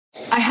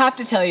I have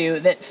to tell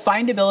you that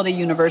Findability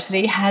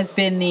University has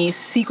been the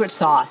secret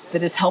sauce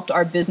that has helped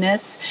our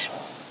business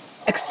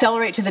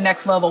accelerate to the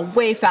next level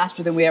way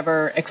faster than we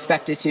ever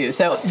expected to.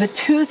 So the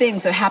two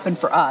things that happened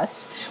for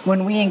us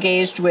when we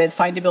engaged with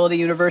Findability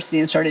University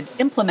and started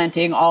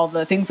implementing all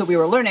the things that we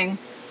were learning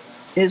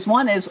is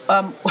one is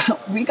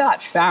we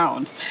got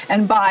found,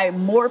 and by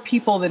more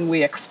people than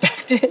we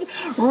expected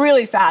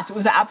really fast. It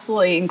was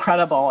absolutely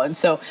incredible. And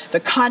so the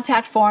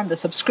contact form, the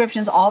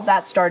subscriptions, all of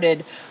that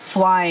started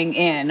flying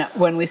in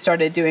when we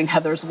started doing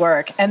Heather's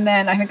work. And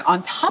then I think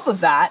on top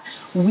of that,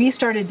 we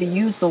started to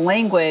use the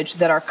language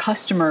that our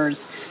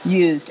customers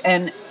used.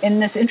 And in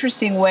this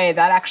interesting way,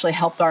 that actually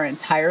helped our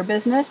entire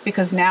business,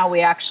 because now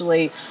we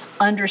actually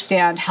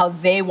understand how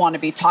they want to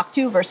be talked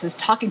to versus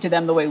talking to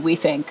them the way we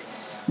think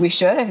we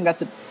should. I think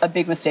that's a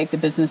big mistake that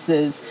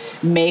businesses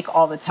make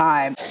all the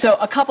time. So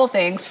a couple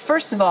things.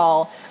 First of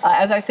all,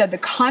 as I said, the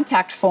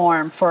contact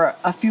form for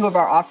a few of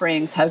our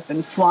offerings has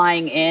been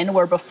flying in,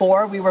 where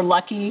before we were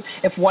lucky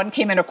if one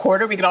came in a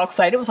quarter, we get all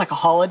excited. It was like a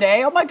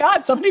holiday. Oh my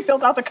God, somebody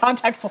filled out the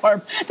contact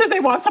form. Does they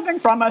want something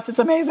from us? It's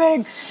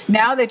amazing.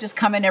 Now they just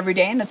come in every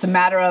day, and it's a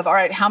matter of, all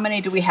right, how many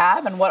do we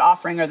have and what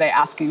offering are they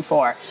asking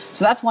for?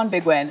 So that's one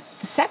big win.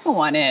 The second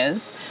one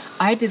is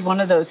I did one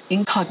of those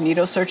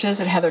incognito searches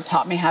that Heather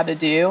taught me how to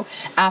do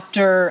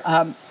after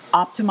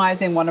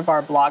optimizing one of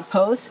our blog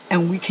posts,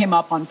 and we came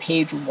up on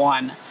page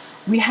 1.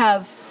 We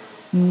have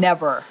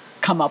never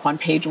come up on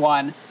page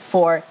 1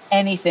 for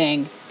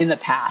anything in the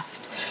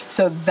past.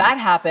 So that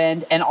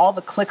happened, and all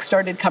the clicks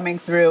started coming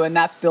through, and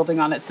that's building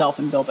on itself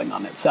and building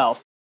on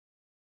itself.